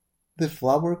The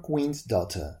Flower Queen's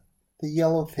Daughter, The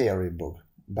Yellow Fairy Book,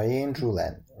 by Andrew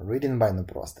Lang, written by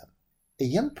Naprosta. A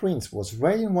young prince was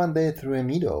riding one day through a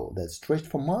meadow that stretched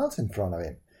for miles in front of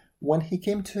him, when he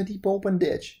came to a deep open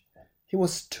ditch. He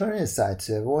was turning aside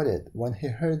to avoid it when he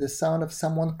heard the sound of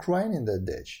someone crying in the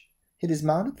ditch. He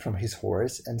dismounted from his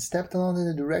horse and stepped along in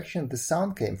the direction the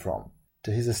sound came from.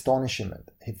 To his astonishment,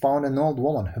 he found an old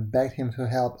woman who begged him to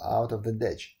help out of the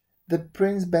ditch. The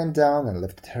prince bent down and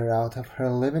lifted her out of her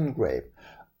living grave,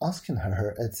 asking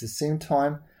her at the same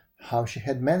time how she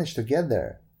had managed to get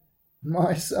there.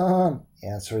 "My son,"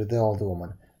 answered the old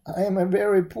woman, "I am a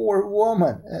very poor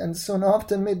woman, and soon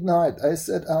after midnight I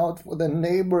set out for the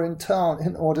neighboring town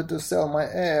in order to sell my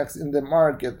eggs in the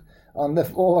market on the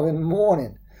following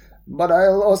morning. But I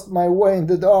lost my way in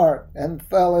the dark and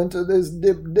fell into this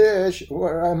deep ditch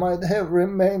where I might have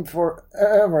remained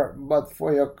forever but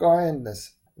for your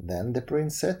kindness." Then the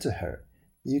prince said to her,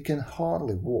 "You can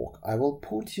hardly walk. I will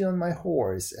put you on my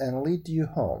horse and lead you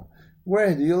home.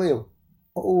 Where do you live?"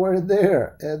 "Over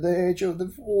there, at the edge of the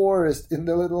forest, in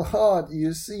the little hut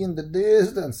you see in the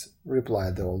distance,"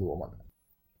 replied the old woman.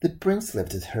 The prince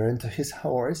lifted her into his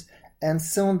horse, and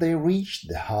soon they reached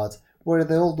the hut, where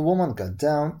the old woman got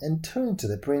down and turning to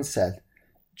the prince said,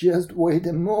 "Just wait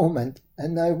a moment,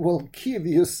 and I will give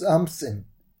you something."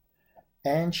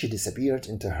 And she disappeared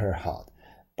into her hut,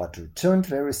 but returned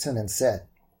very soon and said,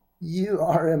 "You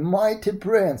are a mighty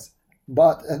prince,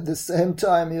 but at the same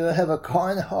time you have a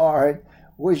kind heart,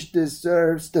 which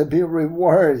deserves to be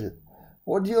rewarded.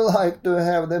 Would you like to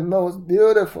have the most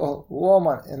beautiful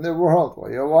woman in the world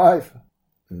for your wife?"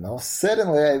 "Most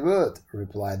certainly I would,"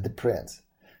 replied the prince.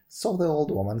 So the old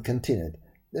woman continued,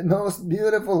 "The most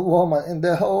beautiful woman in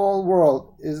the whole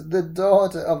world is the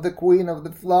daughter of the Queen of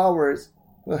the Flowers,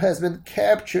 who has been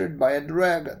captured by a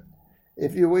dragon.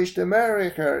 If you wish to marry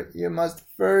her, you must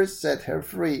first set her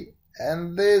free,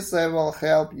 and this I will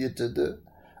help you to do.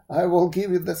 I will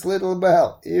give you this little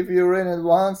bell. If you ring it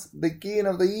once, the King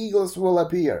of the Eagles will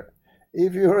appear.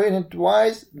 If you ring it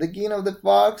twice, the King of the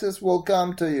Foxes will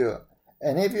come to you.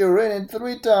 And if you ring it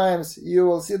 3 times, you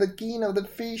will see the King of the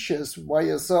Fishes by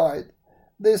your side.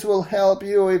 This will help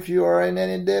you if you are in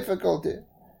any difficulty.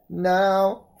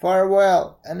 Now,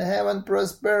 farewell, and heaven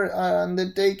prosper our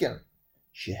undertaking."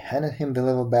 She handed him the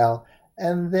little bell,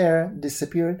 and there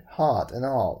disappeared heart and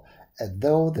all, as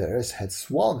though the earth had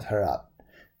swallowed her up.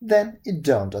 Then it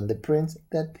dawned on the prince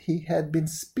that he had been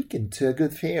speaking to a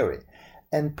good fairy,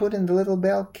 and putting the little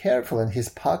bell carefully in his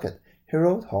pocket, he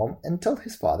rode home and told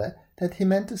his father that he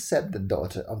meant to set the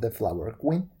daughter of the Flower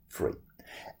Queen free,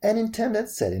 and intended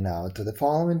setting out to the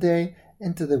following day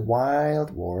into the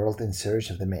wild world in search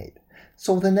of the maid.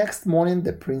 So the next morning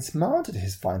the prince mounted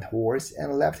his fine horse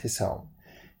and left his home.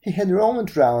 He had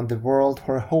roamed round the world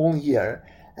for a whole year,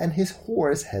 and his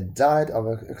horse had died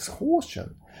of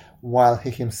exhaustion, while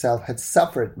he himself had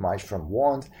suffered much from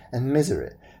want and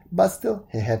misery, but still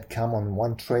he had come on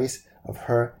one trace of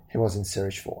her he was in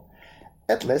search for.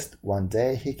 At last one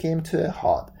day he came to a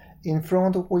hut, in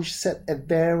front of which sat a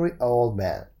very old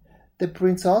man. The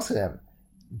prince asked him,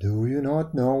 "Do you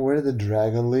not know where the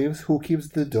dragon lives who keeps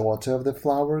the daughter of the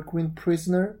Flower Queen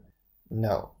prisoner?"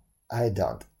 "No, I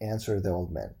don't," answered the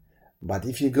old man. "But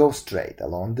if you go straight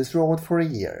along this road for a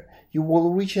year, you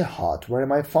will reach a hut where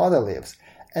my father lives,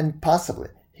 and possibly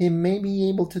he may be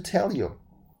able to tell you."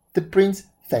 The prince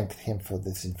thanked him for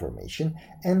this information,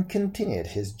 and continued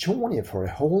his journey for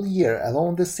a whole year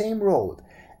along the same road,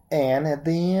 and at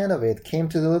the end of it came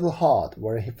to the little hut,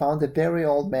 where he found a very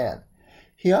old man.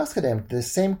 He asked him the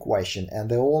same question, and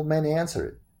the old man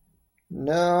answered,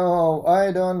 "No,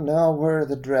 I don't know where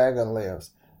the dragon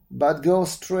lives. But go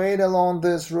straight along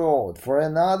this road for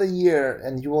another year,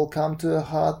 and you will come to a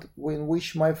hut in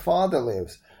which my father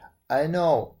lives. I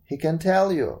know he can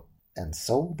tell you." And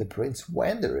so the prince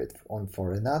wandered on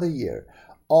for another year,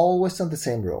 always on the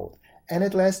same road, and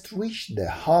at last reached the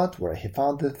hut, where he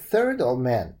found the third old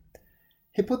man.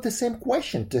 He put the same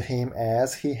question to him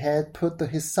as he had put to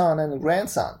his son and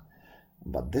grandson,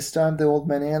 but this time the old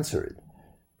man answered,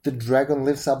 "The dragon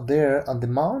lives up there on the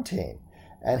mountain,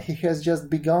 and he has just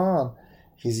begun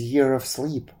his year of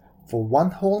sleep. For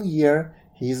 1 whole year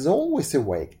he is always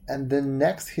awake, and the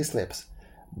next he sleeps.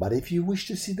 But if you wish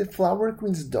to see the Flower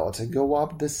Queen's daughter, go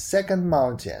up the 2nd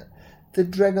mountain. The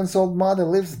dragon's old mother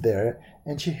lives there,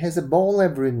 and she has a ball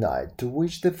every night, to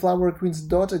which the Flower Queen's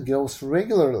daughter goes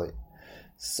regularly."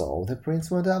 So the prince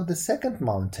went up the 2nd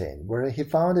mountain, where he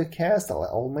found a castle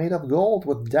all made of gold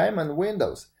with diamond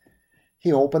windows.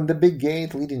 He opened the big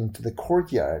gate leading into the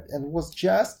courtyard, and was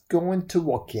just going to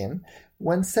walk in,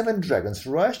 when 7 dragons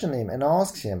rushed on him and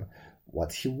asked him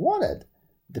what he wanted.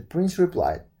 The prince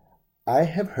replied, I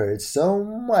have heard so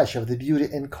much of the beauty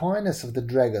and kindness of the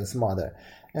dragon's mother,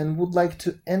 and would like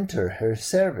to enter her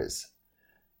service."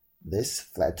 This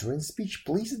flattering speech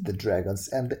pleased the dragons,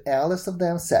 and the eldest of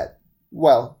them said,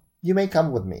 "Well, you may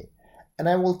come with me, and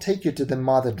I will take you to the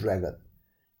mother dragon."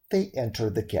 They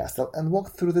entered the castle and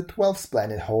walked through the 12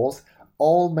 splendid halls,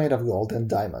 all made of gold and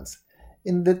diamonds.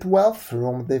 In the 12th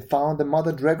room they found the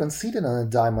mother dragon seated on a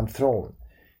diamond throne.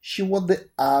 She was the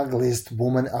ugliest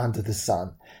woman under the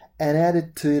sun, and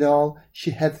added to it all,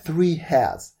 she had 3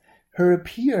 heads. Her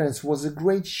appearance was a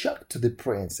great shock to the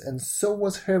prince, and so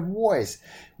was her voice,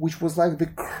 which was like the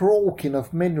croaking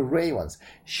of many ravens.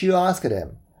 She asked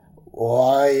him,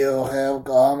 "Why you have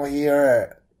come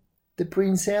here?" The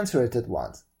prince answered at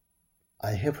once,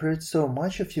 "I have heard so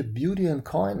much of your beauty and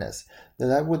kindness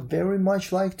that I would very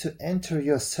much like to enter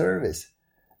your service."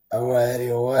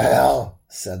 "Very well,"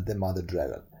 said the mother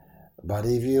dragon, "but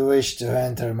if you wish to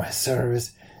enter my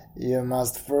service, you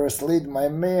must first lead my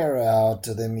mare out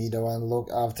to the meadow and look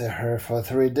after her for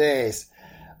 3 days.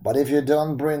 But if you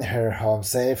don't bring her home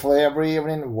safely every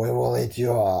evening, we will eat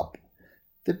you up."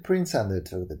 The prince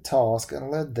undertook the task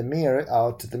and led the mare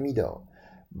out to the meadow.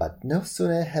 But no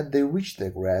sooner had they reached the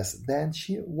grass than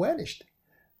she vanished.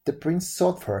 The prince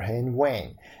sought for her in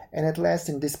vain, and at last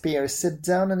in despair sat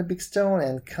down on a big stone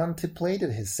and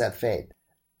contemplated his sad fate.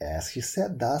 As he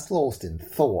sat thus lost in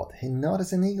thought, he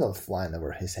noticed an eagle flying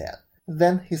over his head.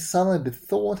 Then he suddenly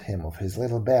bethought him of his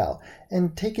little bell,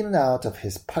 and taking it out of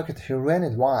his pocket he ran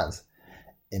at once.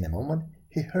 In a moment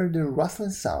he heard a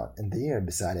rustling sound in the air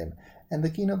beside him, and the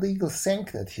king of the eagles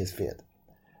sank at his feet.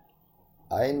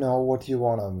 "I know what you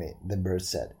want of me," the bird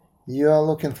said. "You are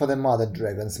looking for the mother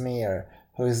dragon's mare,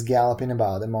 who is galloping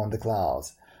about among the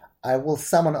clouds. I will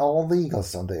summon all the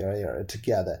eagles on the air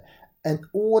together, and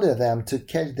order them to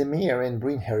catch the mare and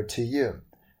bring her to you."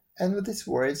 And with these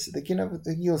words the king of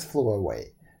the eagles flew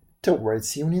away.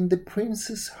 Towards evening the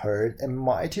princes heard a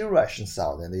mighty rushing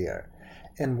sound in the air,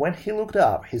 and when he looked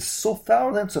up he saw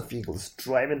thousands of eagles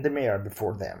driving the mare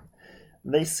before them.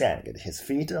 They sank at his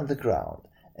feet on the ground,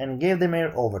 and gave the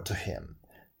mare over to him.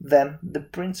 Then the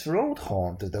prince rode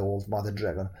home to the old mother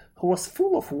dragon, who was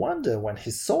full of wonder when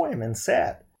he saw him, and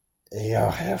said, "You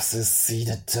have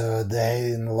succeeded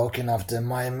today in looking after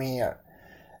my mare,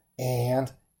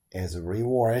 and as a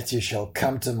reward you shall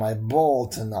come to my ball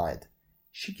tonight."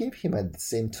 She gave him at the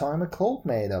same time a cloak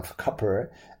made of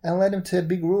copper, and led him to a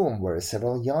big room where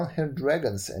several young-haired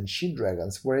dragons and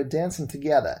she-dragons were dancing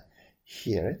together.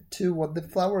 Here, too, was the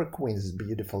Flower Queen's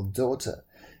beautiful daughter.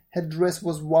 Her dress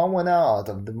was woven out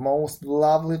of the most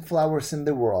lovely flowers in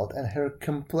the world, and her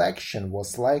complexion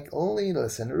was like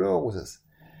lilies and roses.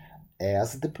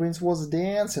 As the prince was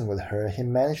dancing with her, he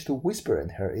managed to whisper in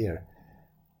her ear,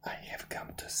 "I have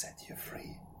come to set you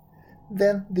free."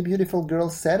 Then the beautiful girl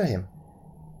said to him,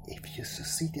 "If you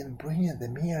succeed in bringing the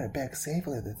mare back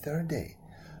safely the 3rd day,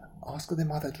 ask the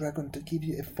mother dragon to give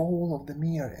you a foal of the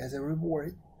mare as a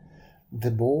reward."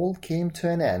 The ball came to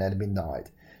an end at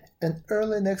midnight, and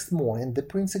early next morning the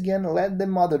prince again led the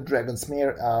mother dragon's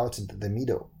mare out into the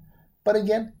meadow. But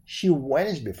again she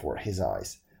vanished before his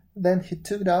eyes. Then he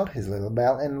took out his little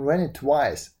bell and rang it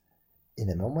twice. In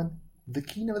a moment the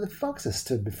king of the foxes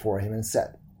stood before him and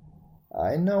said,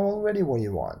 "I know already what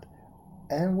you want,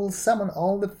 and will summon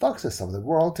all the foxes of the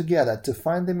world together to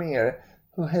find the mare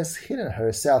who has hidden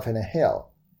herself in a hill."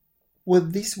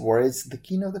 With these words the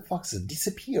king of the foxes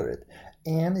disappeared,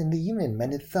 and in the evening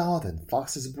many thousand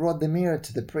foxes brought the mare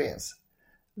to the prince.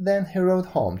 Then he rode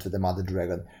home to the mother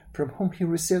dragon, from whom he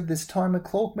received this time a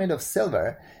cloak made of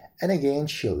silver, and again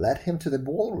she led him to the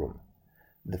ballroom.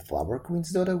 The Flower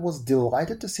Queen's daughter was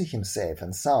delighted to see him safe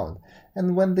and sound,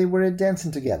 and when they were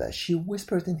dancing together she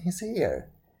whispered in his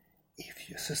ear, "If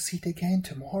you succeed again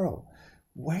tomorrow,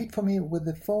 wait for me with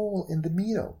the foal in the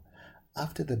meadow.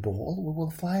 After the ball we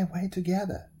will fly away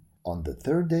together." On the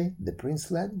 3rd day the prince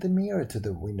led the mare to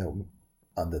the window.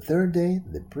 On the 3rd day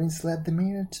the prince led the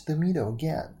mare to the meadow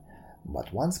again,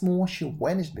 but once more she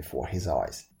vanished before his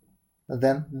eyes.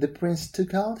 Then the prince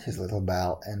took out his little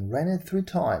bell and rang it 3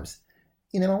 times.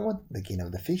 In a moment the king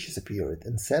of the fishes appeared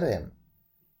and said to him,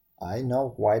 "I know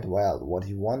quite well what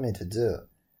you want me to do,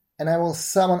 and I will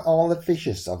summon all the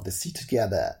fishes of the sea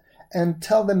together, and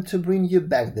tell them to bring you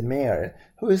back the mare,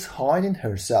 who is hiding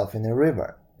herself in a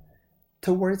river."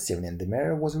 Towards evening the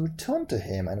mare was returned to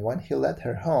him, and when he led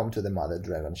her home to the mother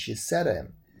dragon, she said to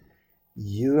him,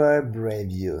 "You are a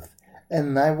brave youth,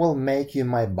 and I will make you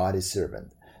my body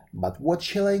servant. But what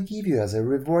shall I give you as a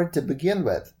reward to begin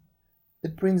with?" The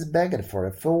prince begged for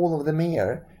a foal of the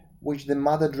mare, which the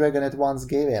mother dragon at once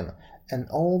gave him, and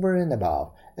over and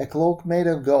above, a cloak made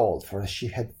of gold, for she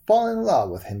had fallen in love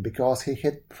with him because he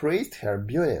had praised her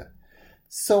beauty.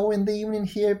 So in the evening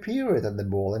he appeared at the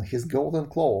ball in his golden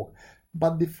cloak,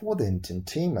 but before the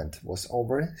entertainment was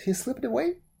over he slipped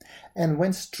away, and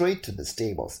went straight to the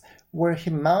stables, where he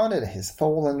mounted his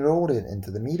foal and rode it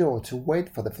into the meadow to wait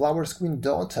for the Flower's Queen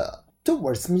daughter.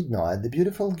 Towards midnight the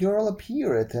beautiful girl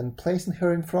appeared, and placing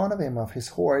her in front of him of his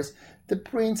horse, the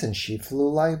prince and she flew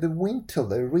like the wind till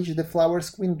they reached the Flower's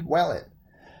Queen dwelling.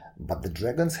 But the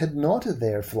dragons had noted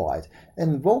their flight,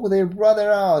 and woke their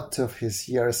brother out of his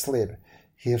year's sleep.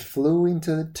 He flew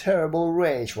into a terrible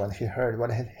rage when he heard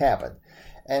what had happened,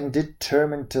 and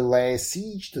determined to lay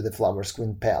siege to the Flower's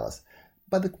Queen palace.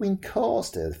 But the queen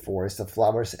caused a forest of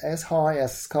flowers as high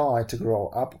as sky to grow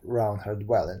up round her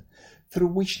dwelling, through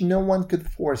which no one could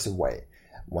force a way.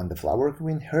 When the Flower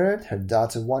Queen heard her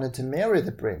daughter wanted to marry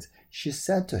the prince, she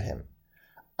said to him,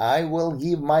 "I will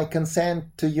give my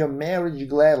consent to your marriage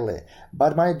gladly,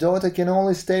 but my daughter can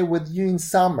only stay with you in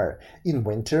summer. In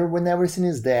winter, when everything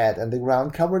is dead and the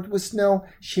ground covered with snow,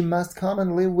 she must come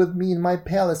and live with me in my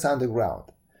palace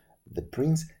underground." The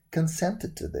prince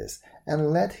consented to this,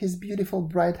 and led his beautiful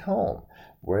bride home,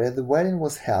 where the wedding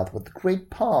was held with great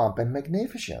pomp and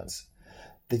magnificence.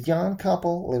 The young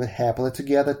couple lived happily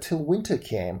together till winter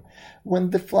came, when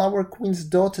the Flower Queen's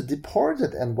daughter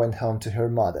departed and went home to her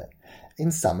mother.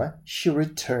 In summer she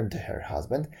returned to her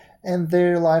husband, and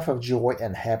their life of joy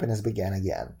and happiness began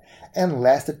again, and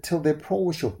lasted till the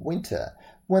approach of winter,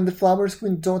 when the Flower's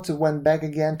Queen daughter went back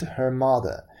again to her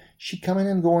mother. She coming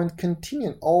and going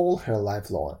continued all her life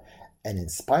long, and in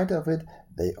spite of it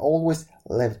they always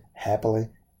lived happily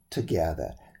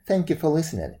together. Thank you for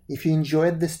listening. If you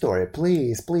enjoyed this story,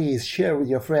 please share with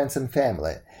your friends and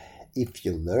family. If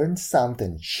you learned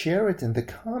something, share it in the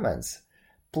comments.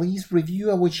 Please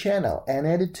review our channel and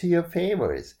add it to your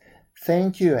favorites.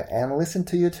 Thank you, and listen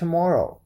to you tomorrow.